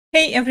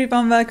Hey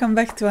everyone, welcome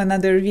back to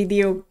another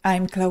video.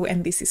 I'm Clau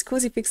and this is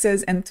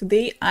CozyPixels, and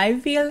today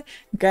I will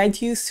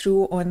guide you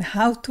through on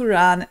how to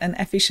run an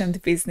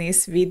efficient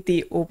business with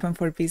the Open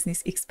for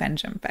Business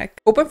expansion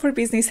pack. Open for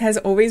Business has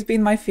always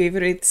been my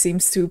favorite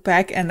Sims 2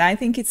 pack, and I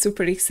think it's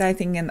super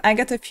exciting, and I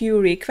got a few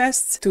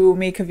requests to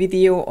make a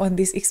video on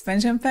this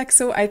expansion pack,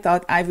 so I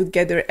thought I would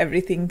gather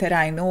everything that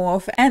I know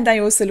of, and I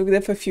also looked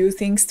up a few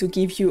things to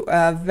give you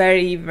a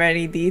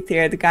very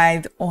detailed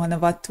guide on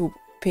what to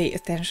pay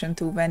attention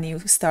to when you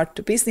start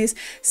the business.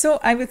 So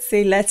I would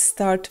say let's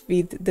start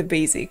with the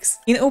basics.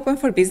 In Open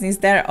for Business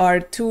there are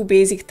two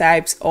basic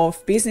types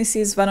of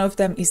businesses. One of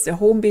them is the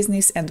home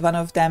business and one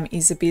of them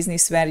is a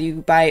business where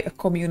you buy a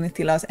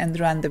community lot and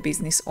run the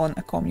business on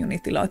a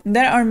community lot.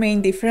 There are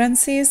main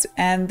differences,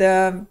 and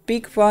the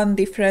big one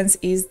difference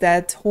is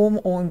that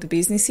home-owned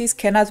businesses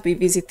cannot be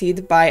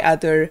visited by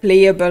other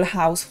playable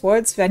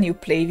households when you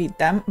play with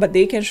them, but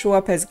they can show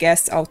up as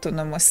guests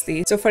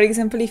autonomously. So for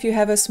example, if you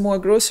have a small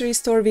grocery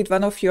store with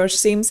one of your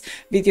Sims,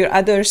 with your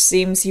other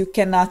Sims you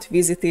cannot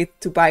visit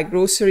it to buy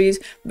groceries,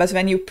 but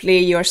when you play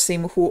your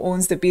Sim who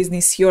owns the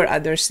business, your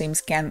other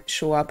Sims can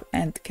show up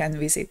and can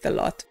visit the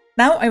lot.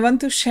 Now I want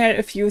to share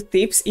a few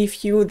tips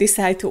if you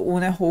decide to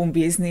own a home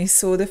business.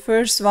 So the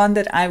first one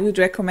that I would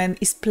recommend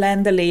is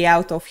plan the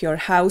layout of your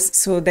house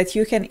so that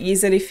you can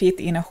easily fit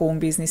in a home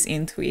business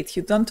into it.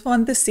 You don't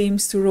want the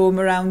Sims to roam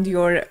around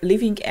your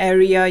living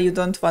area, you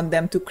don't want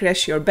them to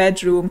crash your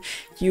bedroom,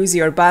 use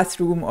your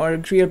bathroom or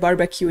grill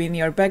barbecue in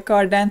your back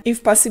garden.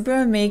 If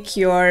possible, make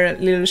your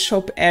little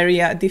shop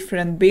area a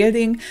different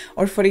building,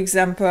 or for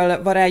example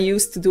what I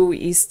used to do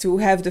is to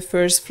have the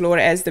first floor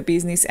as the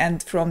business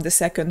and from the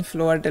second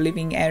floor the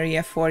living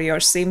area for your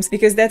Sims,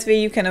 because that way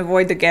you can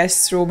avoid the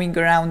guests roaming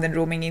around and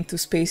roaming into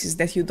spaces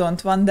that you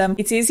don't want them.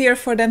 It's easier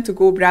for them to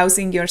go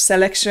browsing your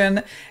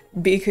selection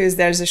because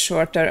there's a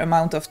shorter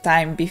amount of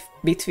time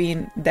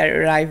between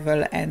their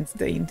arrival and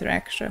the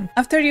interaction.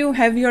 After you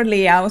have your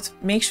layout,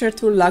 make sure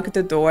to lock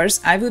the doors.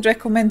 I would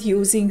recommend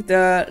using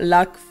the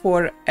lock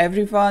for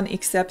everyone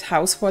except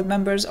household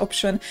members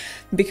option,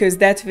 because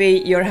that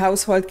way your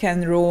household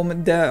can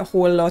roam the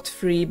whole lot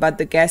free, but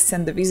the guests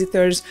and the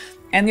visitors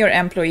and your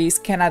employees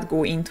cannot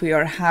go into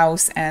your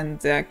house and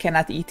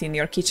cannot eat in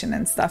your kitchen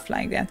and stuff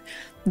like that.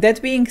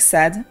 That being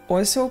said,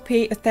 also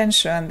pay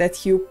attention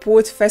that you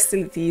put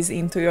facilities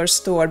into your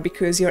store,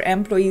 because your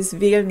employees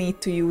will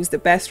need to use the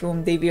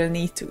bathroom, they will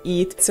need to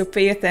eat. So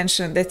pay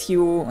attention that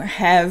you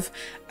have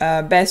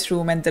a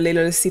bathroom and the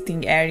little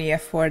sitting area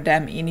for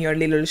them in your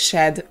little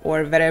shed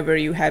or wherever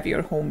you have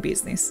your home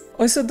business.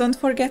 Also, don't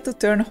forget to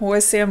turn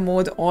wholesale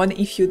mode on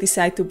if you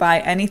decide to buy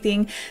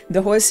anything.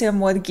 The wholesale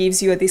mode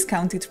gives you a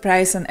discounted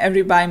price on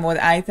every buy mode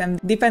item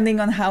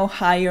depending on how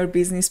high your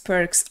business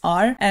perks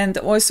are, and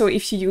also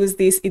if you use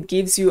this it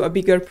gives you a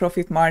bigger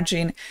profit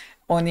margin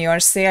on your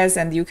sales,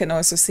 and you can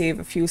also save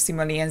a few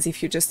simoleons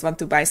if you just want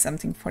to buy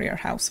something for your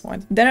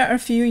household. There are a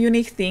few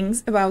unique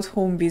things about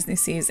home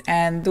businesses,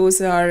 and those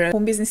are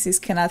home businesses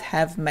cannot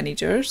have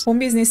managers. Home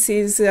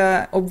businesses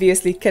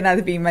obviously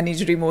cannot be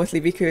managed remotely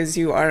because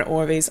you are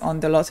always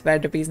on the lot where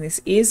the business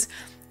is.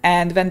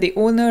 And when the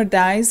owner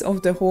dies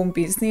of the home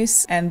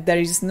business and there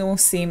is no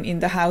Sim in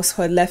the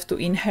household left to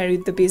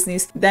inherit the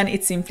business, then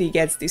it simply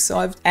gets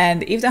dissolved.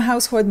 And if the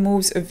household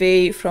moves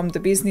away from the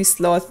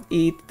business lot,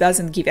 it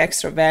doesn't give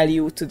extra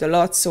value to the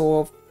lot,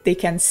 so they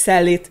can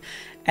sell it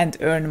and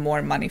earn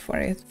more money for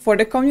it. For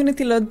the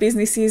community lot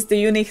businesses, the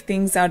unique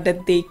things are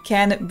that they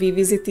can be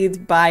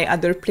visited by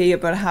other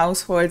playable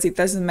households. It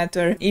doesn't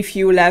matter if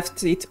you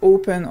left it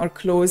open or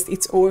closed,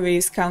 it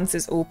always counts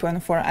as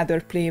open for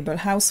other playable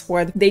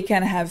household. They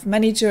can have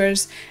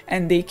managers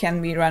and they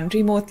can be run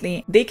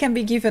remotely. They can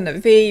be given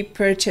away,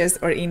 purchased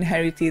or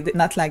inherited,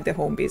 not like the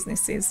home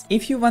businesses.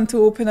 If you want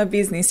to open a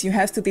business, you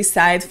have to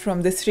decide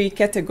from the three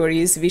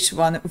categories which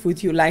one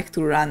would you like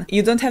to run.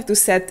 You don't have to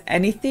set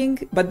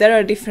anything, but there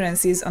are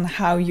differences on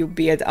how you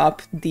build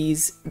up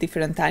these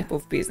different type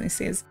of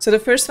businesses. So the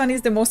first one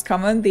is the most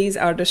common. These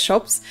are the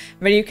shops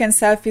where you can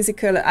sell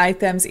physical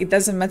items. It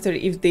doesn't matter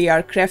if they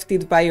are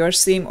crafted by your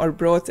Sim or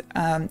brought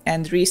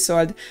and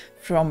resold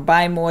from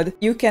buy mode.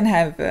 You can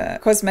have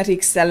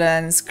cosmetic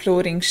salons,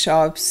 clothing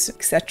shops,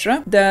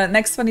 etc. The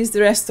next one is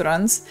the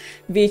restaurants,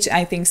 which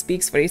I think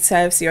speaks for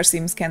itself. Your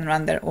Sims can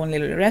run their own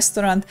little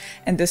restaurant.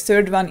 And the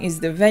third one is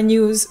the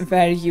venues,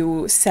 where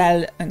you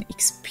sell an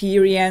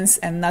experience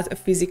and not a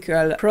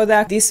physical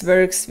product. This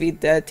works with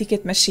the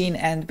ticket machine,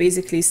 and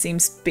basically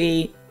Sims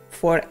pay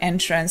for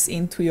entrance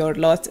into your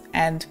lot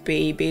and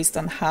pay based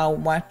on how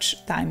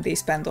much time they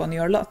spend on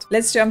your lot.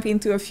 Let's jump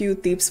into a few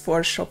tips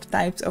for shop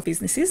types of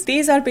businesses.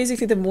 These are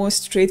basically the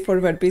most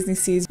straightforward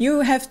businesses.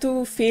 You have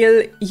to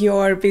fill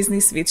your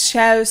business with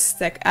shelves,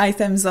 stack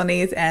items on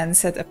it and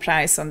set a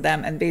price on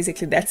them, and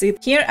basically that's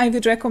it. Here I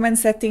would recommend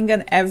setting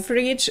an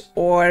average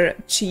or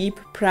cheap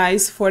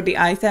price for the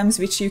items,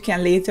 which you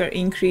can later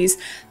increase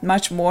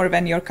much more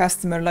when your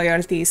customer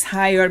loyalty is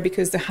higher,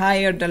 because the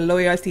higher the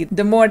loyalty,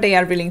 the more they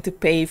are willing to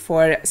pay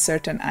for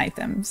certain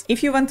items.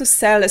 If you want to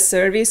sell a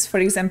service, for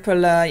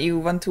example, you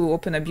want to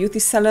open a beauty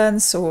salon,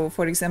 so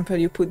for example,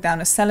 you put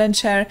down a salon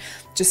chair,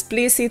 just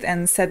place it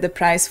and set the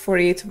price for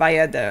it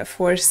via the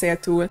for sale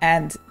tool,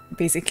 and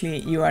basically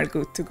you are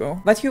good to go.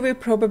 What you will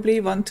probably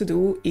want to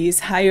do is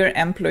hire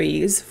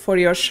employees for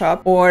your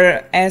shop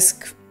or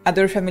ask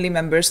other family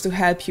members to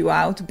help you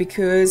out,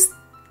 because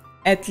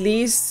at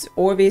least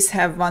always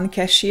have one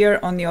cashier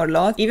on your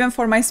lot. Even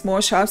for my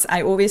small shops,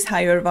 I always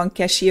hire one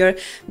cashier,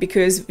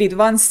 because with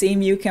one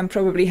SIM you can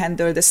probably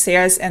handle the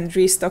sales and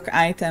restock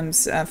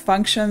items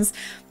functions,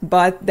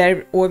 but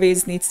there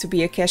always needs to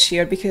be a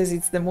cashier, because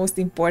it's the most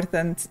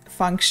important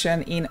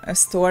function in a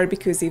store,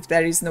 because if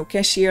there is no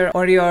cashier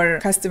or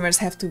your customers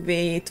have to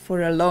wait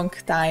for a long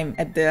time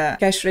at the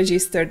cash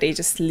register, they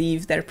just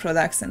leave their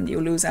products and you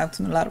lose out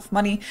on a lot of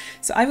money.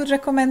 So I would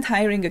recommend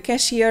hiring a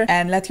cashier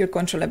and let your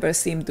controllable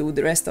SIM do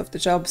the rest of the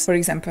jobs, for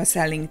example,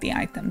 selling the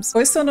items.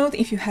 Also note,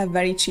 if you have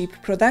very cheap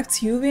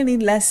products, you will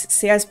need less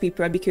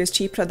salespeople, because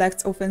cheap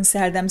products often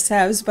sell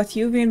themselves, but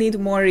you will need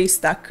more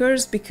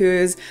restockers,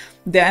 because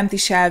the empty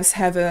shelves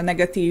have a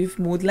negative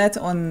moodlet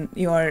on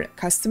your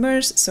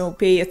customers, so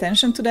pay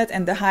attention to that,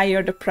 and the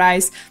higher the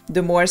price,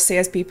 the more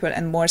salespeople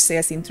and more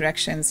sales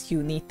interactions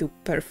you need to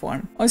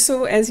perform.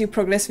 Also, as you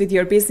progress with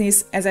your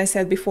business, as I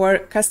said before,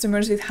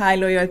 customers with high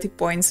loyalty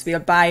points will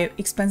buy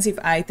expensive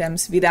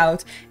items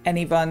without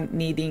anyone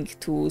needing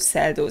to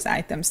sell those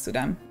items to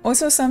them.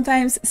 Also,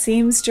 sometimes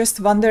SIMs just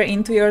wander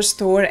into your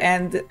store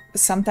and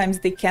sometimes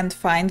they can't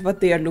find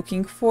what they are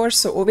looking for,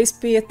 so always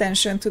pay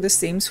attention to the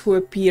SIMs who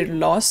appear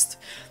lost.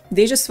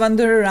 They just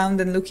wander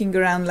around and looking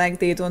around like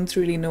they don't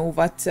really know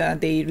what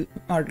they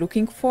are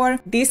looking for.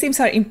 These SIMs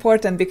are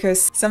important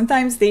because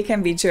sometimes they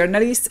can be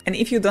journalists, and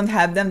if you don't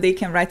have them, they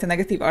can write a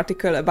negative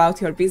article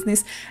about your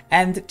business,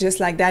 and just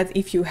like that,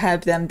 if you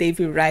help them, they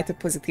will write a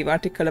positive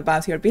article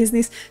about your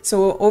business.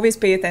 So always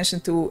pay attention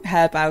to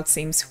help out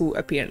SIMs who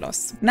appear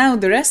lost. Now,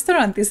 the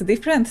restaurant is a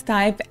different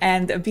type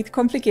and a bit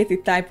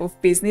complicated type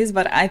of business,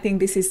 but I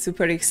think this is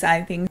super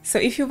exciting. So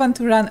if you want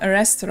to run a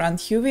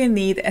restaurant, you will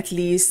need at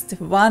least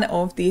one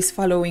of these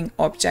following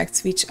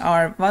objects, which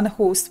are one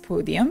host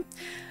podium,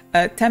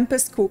 a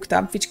Tempest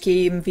cooktop which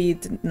came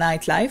with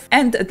nightlife,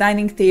 and a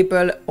dining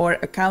table or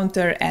a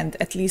counter and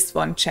at least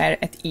one chair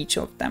at each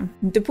of them.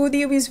 The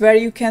podium is where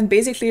you can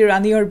basically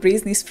run your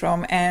business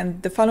from,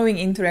 and the following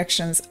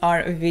interactions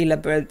are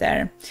available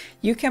there.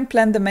 You can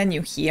plan the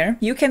menu here.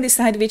 You can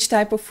decide which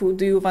type of food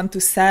do you want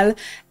to sell,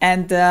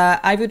 and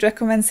I would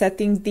recommend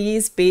setting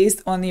these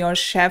based on your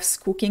chef's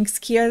cooking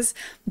skills,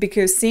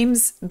 because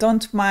SIMs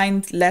don't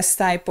mind less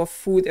type of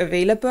food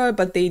available,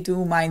 but they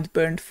do mind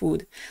burnt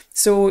food.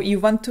 So you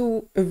want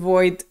to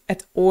avoid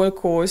at all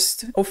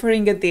costs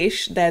offering a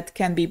dish that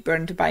can be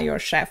burnt by your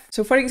chef.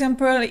 So for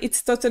example,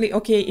 it's totally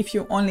okay if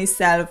you only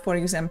sell, for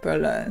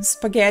example,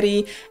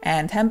 spaghetti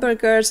and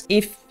hamburgers,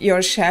 if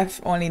your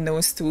chef only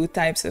knows 2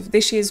 types of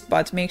dishes,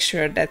 but make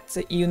sure that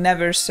you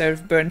never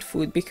serve burnt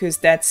food, because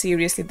that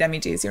seriously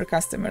damages your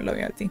customer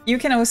loyalty. You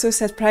can also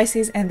set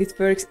prices, and it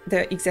works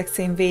the exact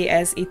same way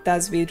as it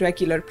does with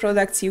regular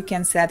products. You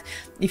can set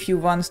if you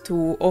want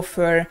to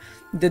offer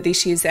the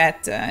dishes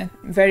at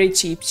very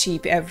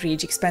cheap,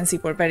 average,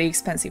 expensive or very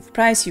expensive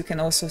price. You can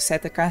also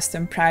set a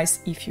custom price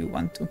if you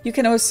want to. You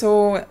can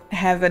also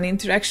have an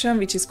interaction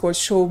which is called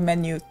show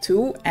menu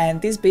to, and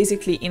this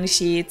basically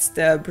initiates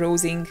the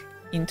browsing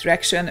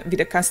interaction with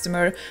a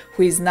customer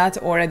who is not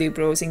already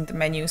browsing the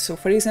menu. So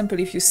for example,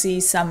 if you see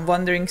some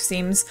wandering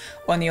SIMs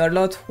on your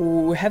lot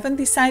who haven't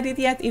decided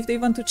yet if they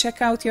want to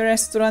check out your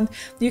restaurant,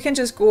 you can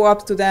just go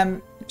up to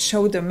them,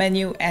 show the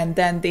menu, and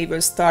then they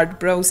will start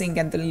browsing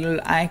and the little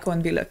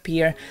icon will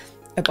appear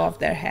above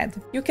their head.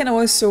 You can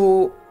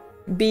also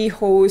be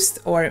host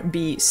or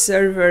be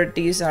server.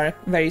 These are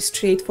very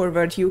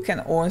straightforward. You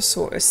can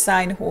also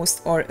assign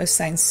host or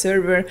assign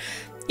server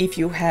if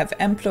you have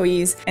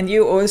employees, and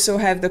you also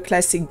have the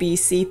classic be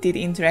seated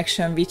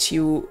interaction, which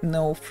you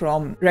know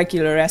from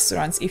regular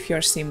restaurants if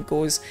your SIM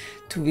goes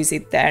to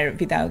visit there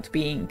without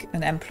being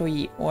an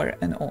employee or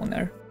an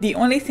owner. The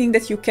only thing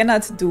that you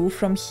cannot do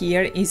from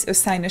here is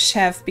assign a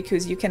chef,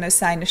 because you can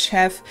assign a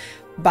chef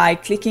by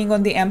clicking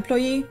on the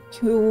employee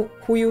who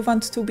you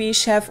want to be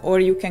chef, or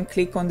you can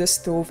click on the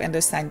stove and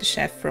assign the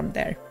chef from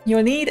there.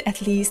 You'll need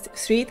at least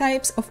 3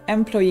 types of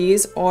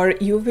employees, or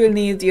you will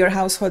need your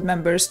household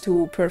members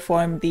to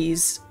perform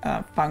these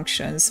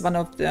functions. One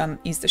of them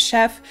is the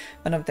chef,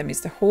 one of them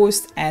is the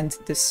host, and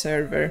the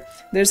server.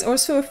 There's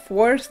also a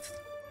 4th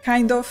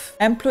kind of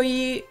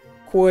employee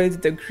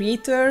called the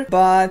greeter,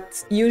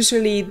 but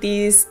usually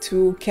these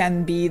 2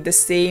 can be the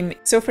same.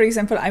 So for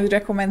example, I would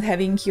recommend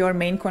having your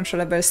main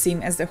controllable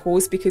SIM as the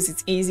host, because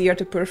it's easier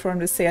to perform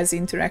the sales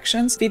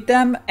interactions with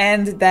them,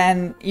 and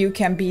then you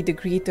can be the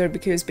greeter,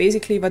 because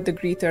basically what the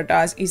greeter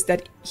does is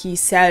that he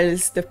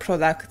sells the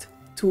product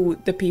to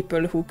the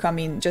people who come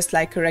in, just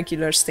like a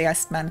regular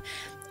salesman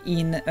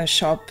in a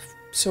shop.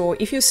 So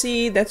if you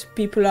see that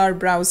people are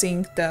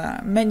browsing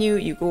the menu,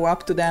 you go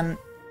up to them,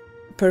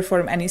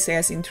 perform any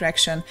sales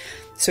interaction,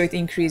 so it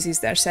increases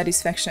their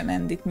satisfaction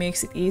and it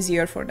makes it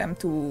easier for them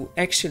to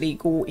actually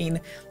go in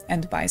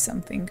and buy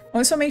something.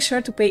 Also make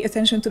sure to pay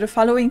attention to the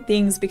following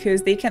things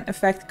because they can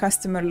affect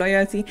customer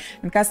loyalty,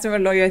 and customer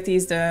loyalty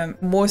is the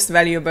most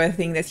valuable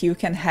thing that you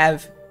can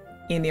have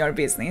in your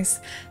business.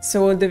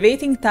 So the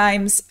waiting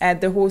times at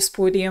the host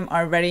podium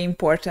are very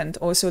important.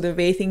 Also the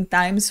waiting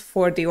times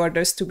for the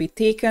orders to be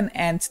taken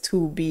and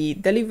to be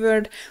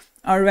delivered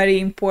are very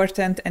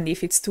important, and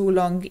if it's too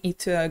long,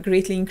 it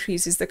greatly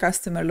increases the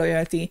customer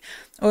loyalty.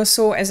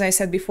 Also, as I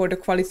said before, the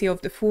quality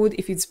of the food,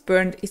 if it's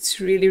burned, it's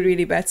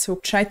really bad, so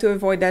try to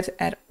avoid that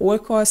at all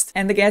costs.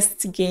 And the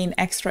guests gain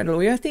extra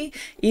loyalty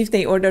if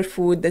they order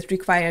food that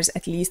requires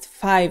at least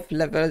 5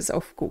 levels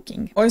of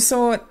cooking.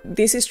 Also,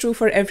 this is true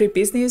for every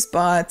business,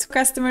 but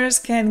customers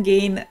can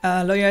gain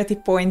loyalty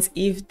points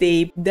if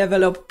they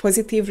develop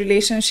positive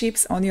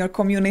relationships on your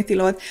community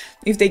lot,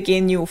 if they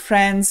gain new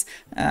friends,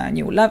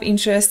 new love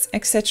interests,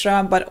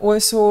 etc. But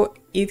also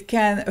it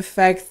can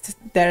affect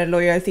their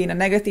loyalty in a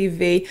negative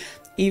way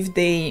if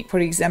they, for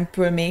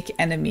example, make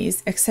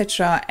enemies,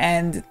 etc.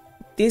 And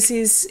this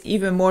is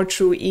even more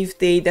true if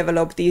they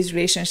develop these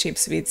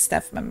relationships with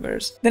staff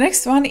members. The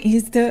next one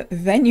is the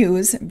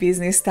venues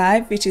business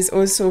type, which is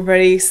also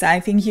very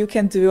exciting. You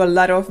can do a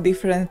lot of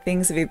different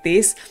things with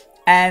this.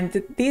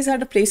 And these are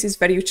the places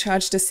where you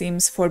charge the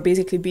Sims for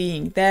basically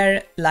being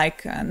there,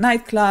 like a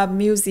nightclub,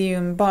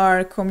 museum,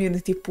 bar,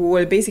 community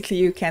pool. Basically,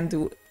 you can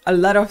do a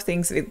lot of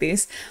things with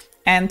this.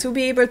 And to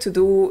be able to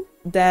do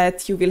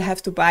that, you will have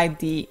to buy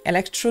the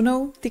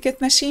𝓱𝓮𝓻𝓮 ticket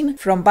machine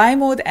from buy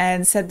mode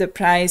and set the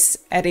price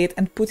at it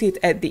and put it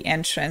at the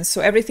entrance.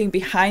 So everything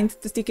behind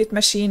the ticket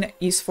machine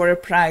is for a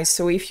price.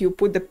 So if you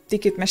put the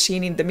ticket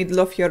machine in the middle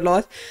of your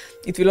lot,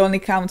 it will only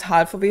count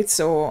half of it,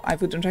 so I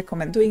wouldn't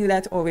recommend doing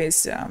that.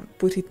 Always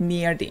put it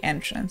near the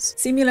entrance.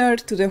 Similar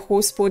to the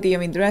host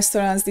podium in the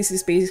restaurants, this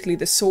is basically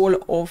the soul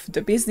of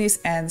the business,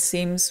 and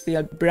Sims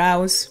will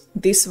browse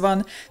this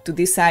one to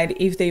decide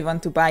if they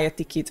want to buy a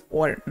ticket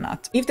or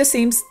not. If the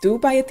Sims do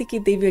buy a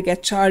ticket, they will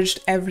get charged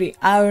every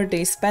hour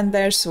they spend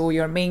there, so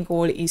your main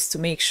goal is to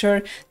make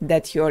sure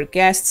that your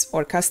guests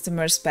or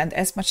customers spend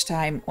as much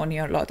time on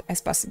your lot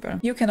as possible.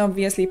 You can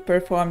obviously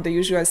perform the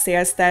usual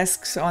sales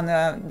tasks on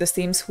the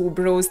Sims who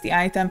browse the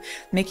item,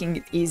 making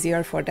it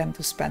easier for them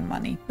to spend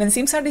money. When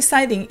Sims are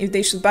deciding if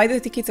they should buy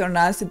the ticket or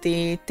not,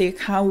 they take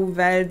how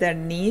well their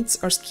needs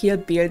or skill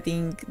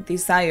building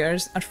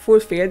desires are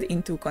fulfilled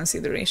into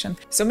consideration.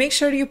 So make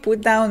sure you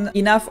put down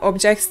enough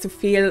objects to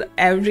fill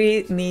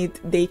every need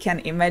they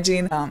can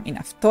imagine,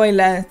 enough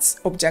toilets,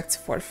 objects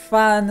for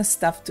fun,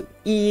 stuff to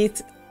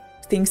eat,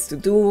 things to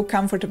do,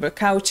 comfortable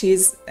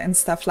couches and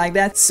stuff like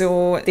that,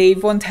 so they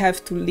won't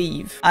have to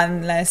leave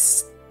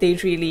unless they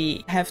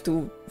really have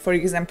to, for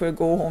example,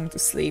 go home to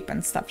sleep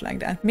and stuff like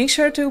that. Make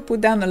sure to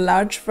put down a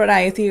large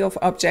variety of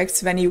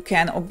objects when you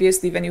can.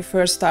 Obviously, when you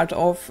first start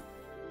off,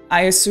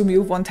 I assume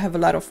you won't have a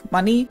lot of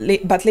money,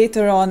 but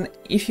later on,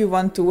 if you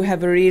want to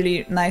have a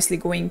really nicely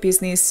going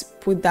business,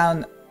 put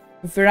down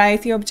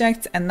variety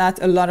objects and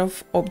not a lot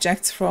of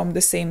objects from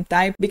the same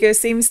type, because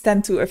Sims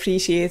tend to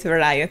appreciate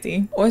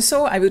variety.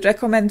 Also, I would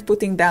recommend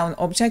putting down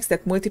objects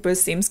that multiple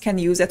Sims can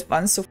use at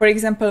once. So for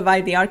example,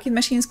 while the arcade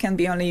machines can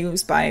be only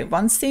used by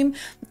one Sim,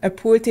 a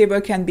pool table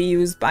can be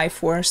used by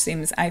 4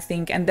 Sims, I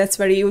think, and that's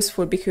very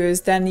useful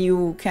because then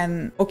you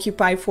can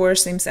occupy 4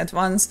 Sims at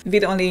once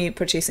with only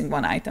purchasing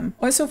one item.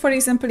 Also, for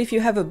example, if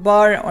you have a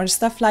bar or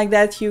stuff like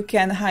that, you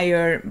can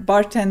hire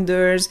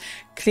bartenders,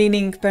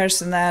 cleaning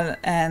personnel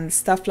and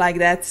stuff like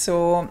that.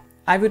 So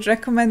I would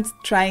recommend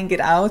trying it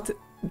out.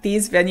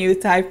 These venue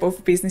type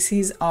of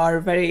businesses are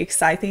very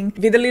exciting.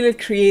 With a little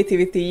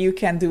creativity, you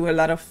can do a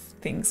lot of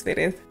things with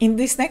it. In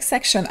this next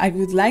section, I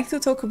would like to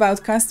talk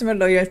about customer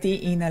loyalty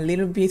in a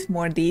little bit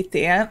more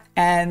detail.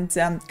 And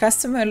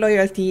customer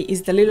loyalty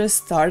is the little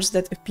stars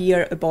that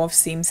appear above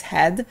Sim's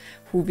head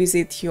who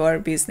visit your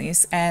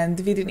business. And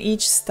within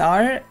each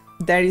star,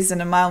 there is an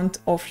amount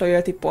of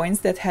loyalty points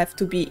that have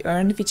to be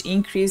earned, which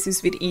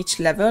increases with each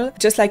level.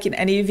 Just like in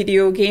any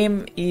video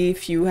game,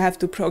 if you have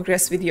to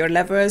progress with your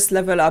levels,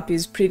 level up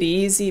is pretty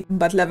easy,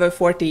 but level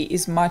 40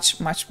 is much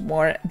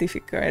more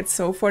difficult.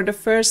 So for the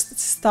first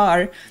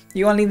star,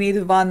 you only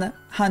need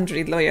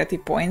 100 loyalty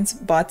points,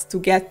 but to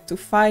get to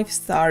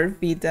 5-star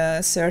with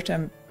a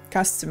certain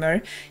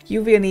customer,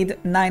 you will need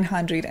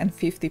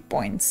 950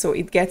 points, so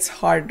it gets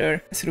harder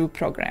through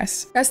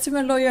progress.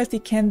 Customer loyalty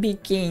can be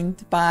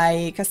gained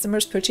by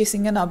customers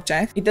purchasing an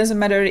object. It doesn't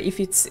matter if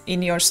it's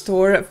in your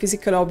store, a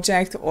physical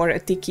object, or a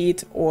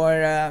ticket, or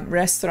a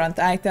restaurant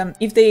item.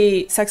 If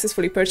they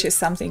successfully purchase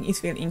something,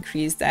 it will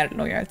increase their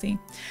loyalty.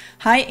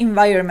 High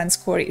environment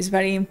score is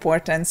very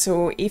important,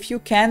 so if you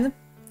can,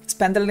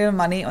 spend a little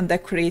money on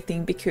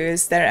decorating,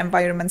 because their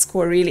environment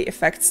score really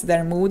affects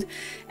their mood,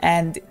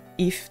 and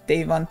if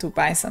they want to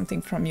buy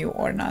something from you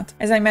or not.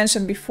 As I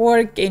mentioned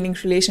before, gaining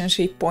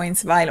relationship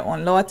points while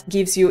on lot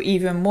gives you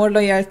even more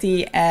loyalty,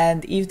 and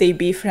if they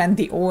befriend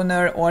the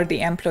owner or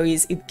the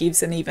employees, it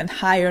gives an even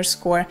higher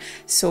score.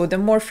 So the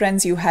more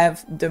friends you have,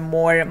 the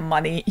more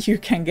money you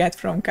can get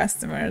from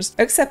customers.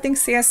 Accepting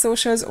sales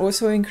socials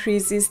also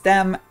increases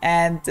them,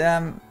 and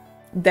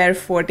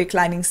therefore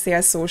declining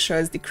sales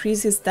socials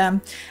decreases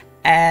them.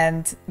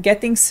 And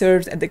getting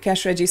served at the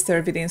cash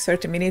register within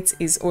 30 minutes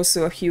is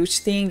also a huge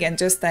thing. And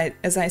just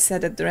as I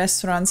said at the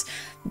restaurants,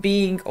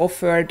 being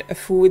offered a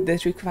food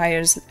that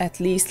requires at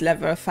least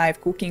level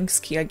 5 cooking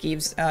skill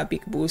gives a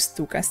big boost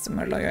to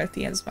customer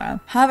loyalty as well.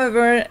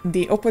 However,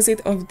 the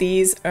opposite of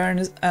these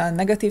earns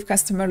negative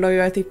customer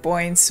loyalty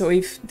points. So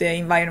if the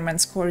environment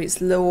score is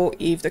low,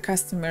 if the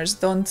customers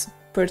don't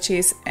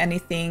purchase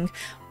anything,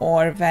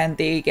 or when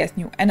they get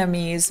new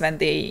enemies, when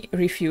they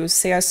refuse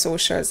sales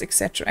socials,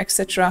 etc.,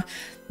 etc.,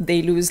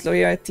 they lose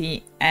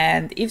loyalty.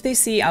 And if they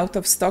see out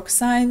of stock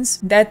signs,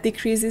 that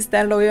decreases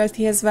their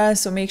loyalty as well.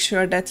 So make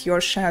sure that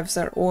your shelves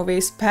are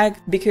always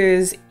packed,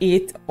 because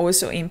it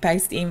also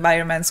impacts the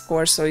environment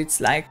score. So it's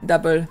like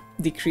double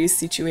decrease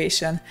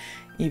situation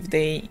if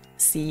they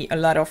see a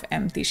lot of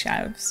empty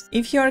shelves.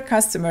 If your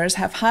customers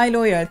have high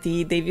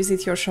loyalty, they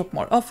visit your shop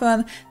more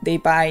often, they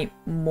buy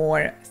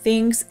more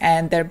things,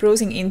 and their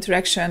browsing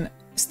interaction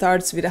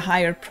starts with a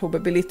higher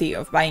probability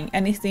of buying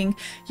anything.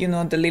 You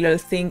know, the little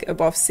thing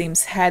above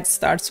Sim's head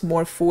starts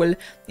more full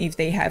if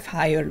they have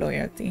higher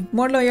loyalty.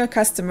 More loyal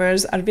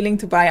customers are willing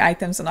to buy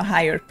items on a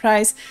higher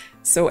price.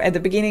 So at the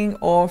beginning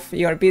of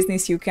your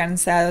business, you can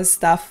sell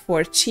stuff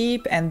for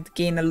cheap and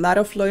gain a lot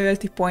of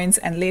loyalty points,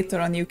 and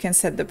later on you can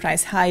set the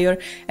price higher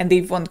and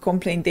they won't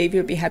complain. They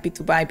will be happy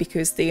to buy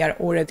because they are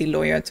already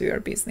loyal to your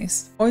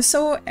business.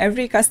 Also,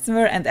 every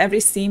customer and every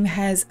Sim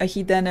has a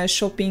hidden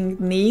shopping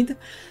need.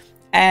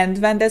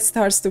 And when that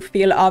starts to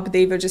fill up,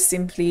 they will just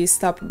simply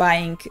stop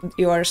buying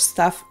your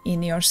stuff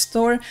in your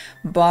store.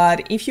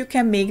 But if you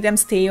can make them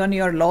stay on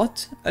your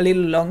lot a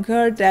little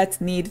longer,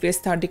 that need will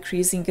start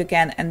decreasing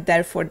again, and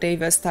therefore they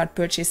will start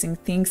purchasing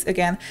things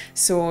again.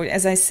 So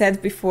as I said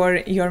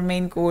before, your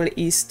main goal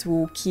is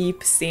to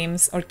keep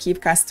Sims or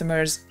keep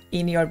customers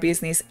in your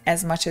business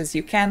as much as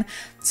you can.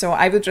 So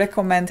I would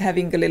recommend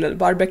having a little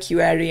barbecue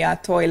area,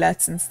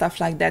 toilets and stuff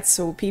like that,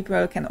 so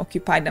people can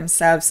occupy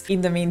themselves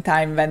in the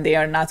meantime when they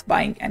are not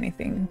buying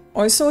anything.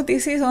 Also,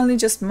 this is only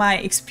just my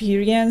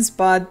experience,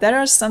 but there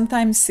are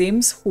sometimes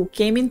Sims who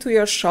came into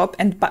your shop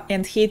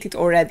and hate it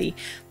already.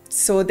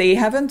 So they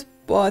haven't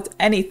bought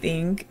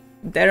anything.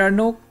 There are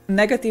no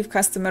negative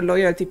customer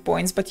loyalty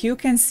points, but you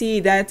can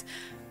see that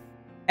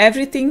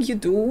everything you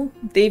do,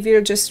 they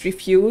will just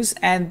refuse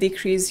and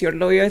decrease your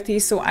loyalty.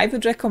 So I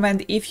would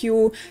recommend, if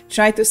you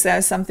try to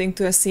sell something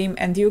to a Sim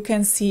and you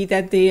can see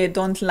that they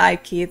don't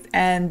like it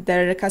and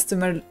their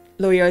customer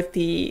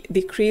loyalty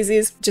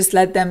decreases, just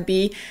let them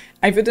be.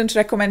 I wouldn't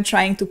recommend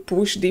trying to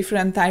push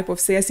different type of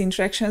sales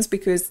interactions,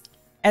 because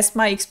as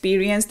my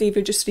experience, they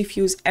will just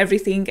refuse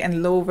everything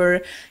and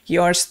lower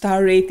your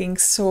star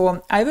ratings.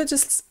 So I would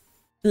just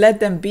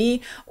let them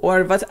be.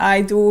 Or what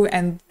I do,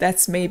 and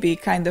that's maybe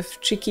kind of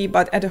tricky,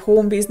 but at a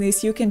home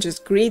business, you can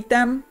just greet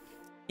them,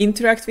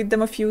 interact with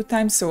them a few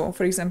times. So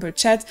for example,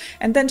 chat,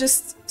 and then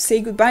just say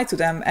goodbye to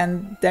them.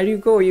 And there you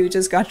go, you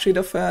just got rid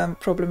of a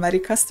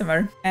problematic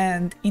customer.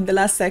 And in the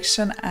last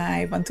section,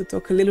 I want to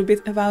talk a little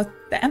bit about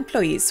the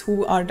employees,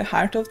 who are the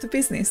heart of the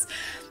business.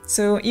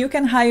 So you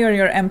can hire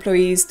your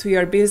employees to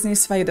your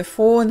business via the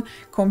phone,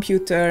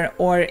 computer,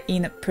 or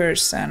in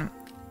person.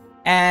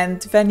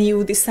 And when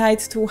you decide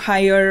to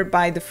hire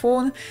by the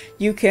phone,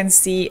 you can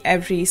see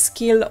every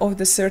skill of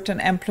the certain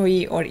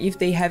employee, or if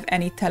they have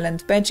any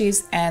talent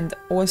badges, and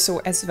also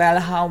as well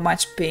how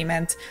much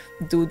payment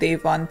do they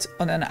want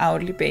on an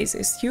hourly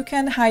basis. You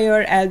can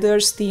hire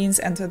elders, teens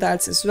and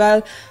adults as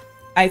well.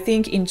 I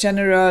think in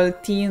general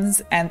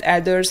teens and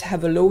elders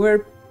have a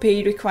lower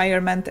pay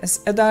requirement as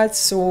adults,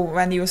 so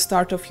when you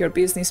start off your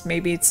business,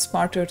 maybe it's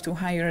smarter to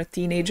hire a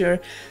teenager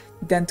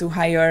than to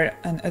hire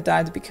an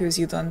adult, because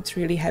you don't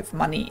really have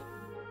money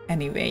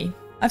anyway.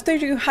 After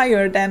you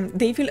hire them,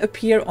 they will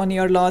appear on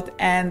your lot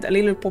and a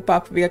little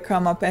pop-up will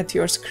come up at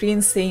your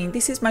screen saying,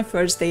 "This is my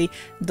first day,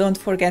 don't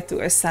forget to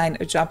assign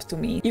a job to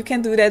me." You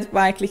can do that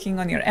by clicking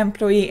on your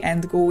employee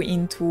and go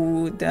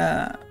into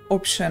the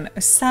option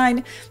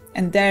Assign,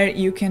 and there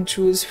you can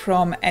choose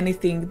from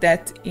anything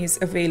that is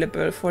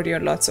available for your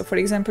lot. So for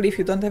example, if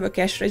you don't have a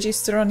cash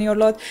register on your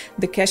lot,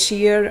 the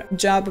cashier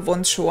job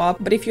won't show up.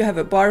 But if you have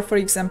a bar, for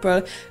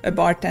example, a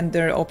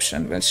bartender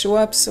option will show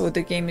up. So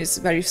the game is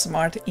very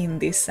smart in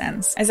this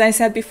sense. As I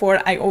said before,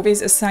 I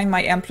always assign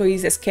my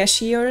employees as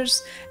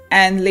cashiers,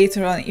 and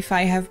later on, if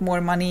I have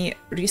more money,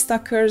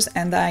 restockers,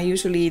 and I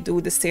usually do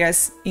the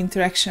sales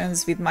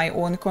interactions with my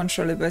own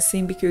controllable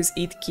Sim, because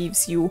it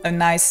gives you a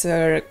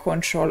nicer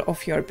control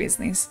of your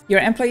business.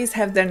 Your employees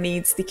have their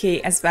needs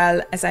decay as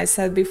well, as I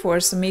said before,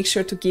 so make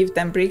sure to give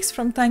them breaks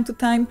from time to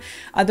time.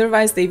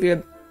 Otherwise, they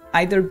will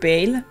either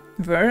bail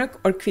work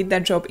or quit their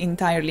job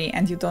entirely,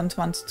 and you don't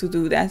want to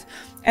do that.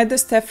 Add the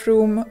staff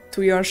room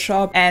to your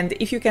shop, and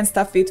if you can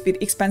stuff it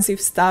with expensive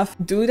stuff,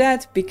 do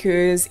that,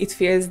 because it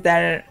fills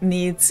their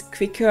needs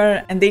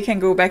quicker and they can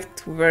go back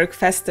to work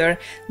faster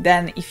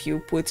than if you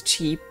put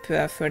cheap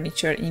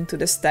furniture into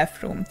the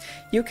staff room.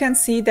 You can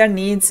see their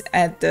needs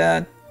at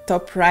the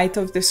top right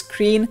of the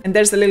screen, and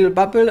there's a little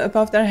bubble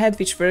above their head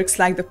which works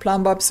like the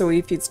plumb bob. So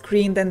if it's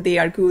green, then they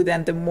are good,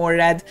 and the more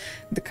red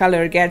the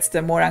color gets,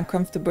 the more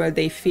uncomfortable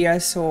they feel.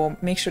 So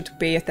make sure to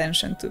pay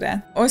attention to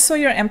that. Also,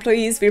 your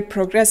employees will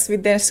progress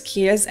with their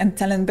skills and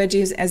talent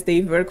badges as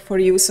they work for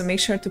you, so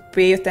make sure to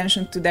pay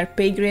attention to their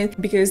pay grade,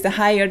 because the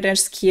higher their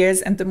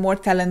skills and the more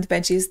talent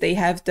badges they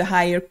have, the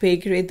higher pay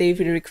grade they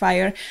will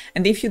require.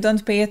 And if you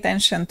don't pay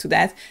attention to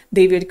that,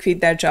 they will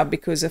quit their job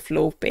because of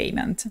low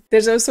payment.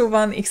 There's also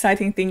one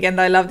exciting thing, and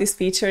I love this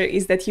feature,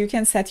 is that you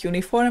can set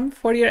uniform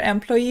for your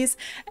employees,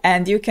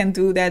 and you can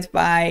do that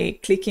by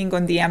clicking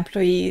on the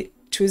employee,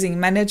 choosing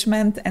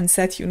management and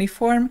set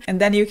uniform, and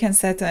then you can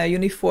set a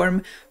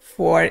uniform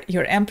for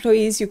your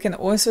employees. You can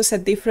also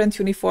set different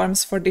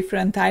uniforms for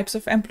different types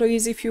of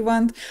employees if you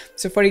want.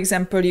 So for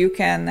example, you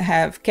can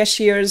have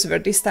cashiers wear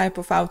this type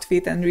of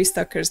outfit and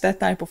restockers that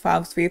type of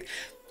outfit,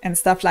 and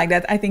stuff like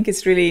that. I think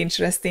it's really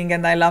interesting,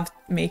 and I love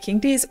making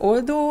these.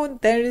 Although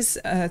there is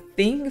a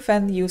thing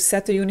when you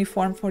set a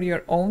uniform for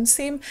your own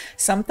sim,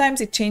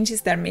 sometimes it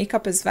changes their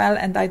makeup as well,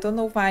 and I don't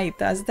know why it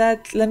does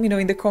that. Let me know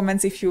in the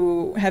comments if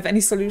you have any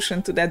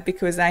solution to that,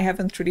 because I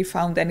haven't really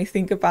found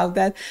anything about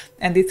that,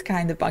 and it's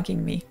kind of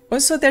bugging me.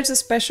 Also, there's a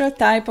special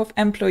type of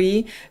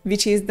employee,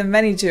 which is the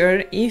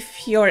manager.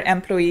 If your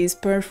employees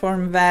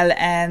perform well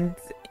and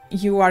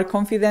you are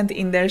confident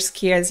in their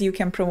skills, you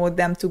can promote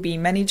them to be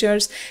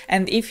managers.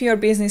 And if your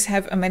business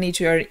have a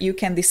manager, you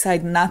can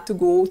decide not to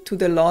go to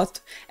the lot,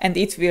 and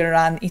it will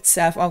run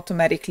itself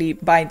automatically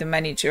by the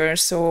manager.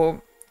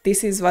 So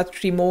this is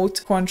what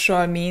remote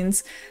control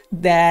means,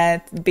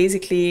 that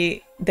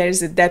basically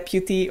there's a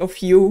deputy of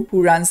you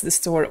who runs the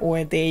store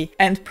all day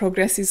and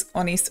progresses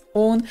on its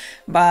own.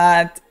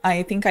 But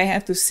I think I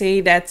have to say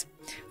that,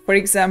 for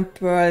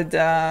example,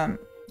 the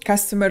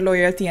customer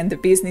loyalty and the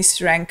business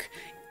rank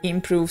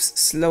improves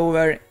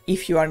slower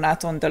if you are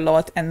not on the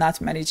lot and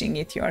not managing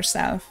it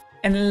yourself.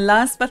 And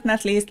last but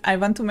not least, I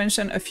want to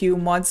mention a few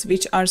mods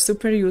which are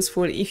super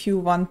useful if you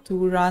want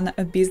to run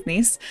a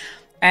business,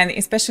 and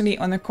especially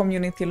on a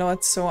community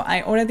lot. So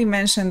I already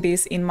mentioned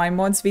this in my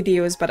mods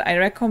videos, but I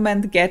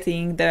recommend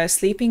getting the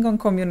sleeping on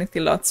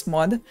community lots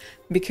mod,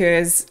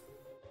 because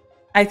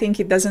I think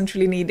it doesn't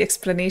really need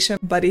explanation,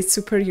 but it's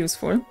super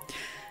useful.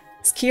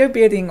 Skill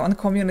building on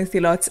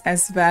community lots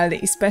as well,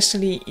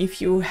 especially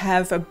if you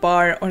have a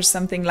bar or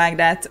something like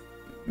that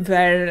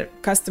where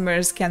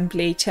customers can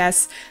play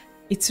chess.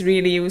 It's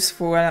really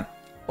useful.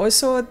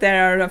 Also,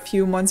 there are a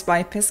few mods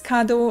by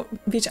𝓱𝓮𝓻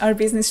which are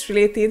business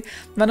related.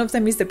 One of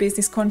them is the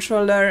business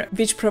controller,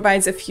 which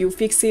provides a few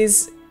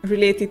fixes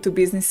related to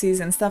businesses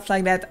and stuff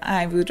like that.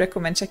 I would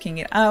recommend checking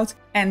it out.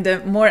 And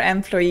the more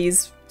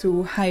employees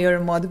to hire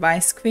mod by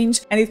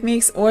𝓱𝓮𝓻, and it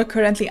makes all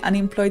currently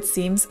unemployed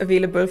sims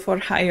available for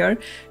hire,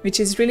 which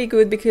is really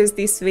good, because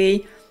this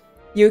way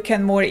you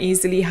can more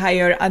easily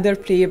hire other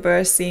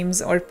playable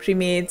sims or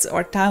premades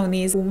or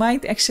townies who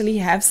might actually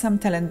have some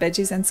talent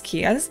badges and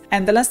skills.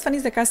 And the last one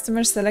is the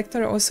customer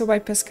selector, also by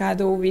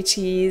𝓱𝓮𝓻, which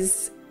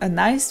is a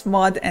nice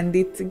mod, and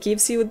it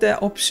gives you the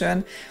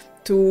option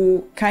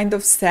to kind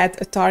of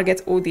set a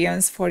target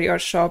audience for your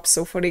shop.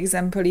 So for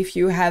example, if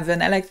you have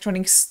an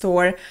electronics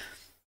store,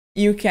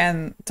 you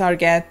can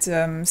target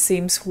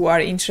sims who are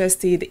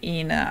interested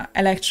in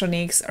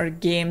electronics or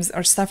games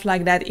or stuff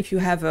like that. If you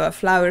have a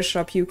flower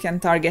shop, you can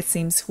target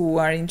sims who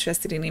are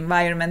interested in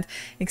environment,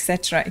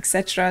 etc,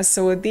 etc.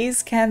 So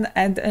these can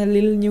add a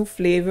little new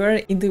flavor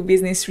into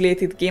business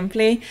related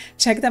gameplay.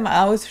 Check them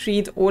out,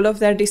 read all of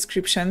their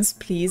descriptions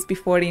please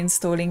before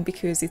installing,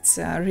 because it's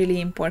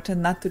really important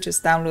not to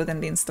just download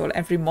and install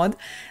every mod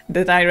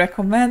that I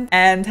recommend.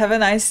 And have a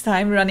nice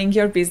time running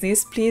your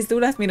business. Please do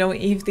let me know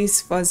if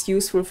this was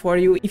useful for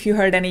you, if you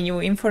heard any new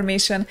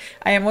information.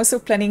 I am also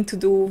planning to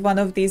do one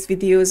of these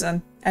videos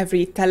on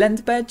every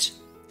talent badge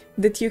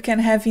that you can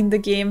have in the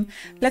game.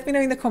 Let me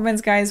know in the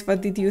comments, guys, what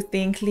did you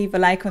think? Leave a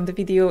like on the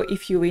video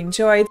if you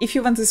enjoyed. If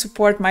you want to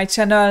support my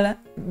channel,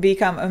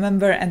 become a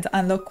member and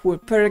unlock cool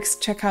perks,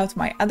 check out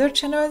my other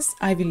channels.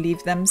 I will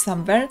leave them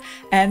somewhere,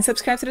 and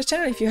subscribe to the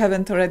channel if you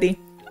haven't already.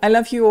 I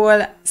love you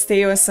all,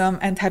 stay awesome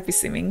and happy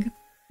simming.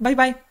 Bye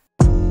bye!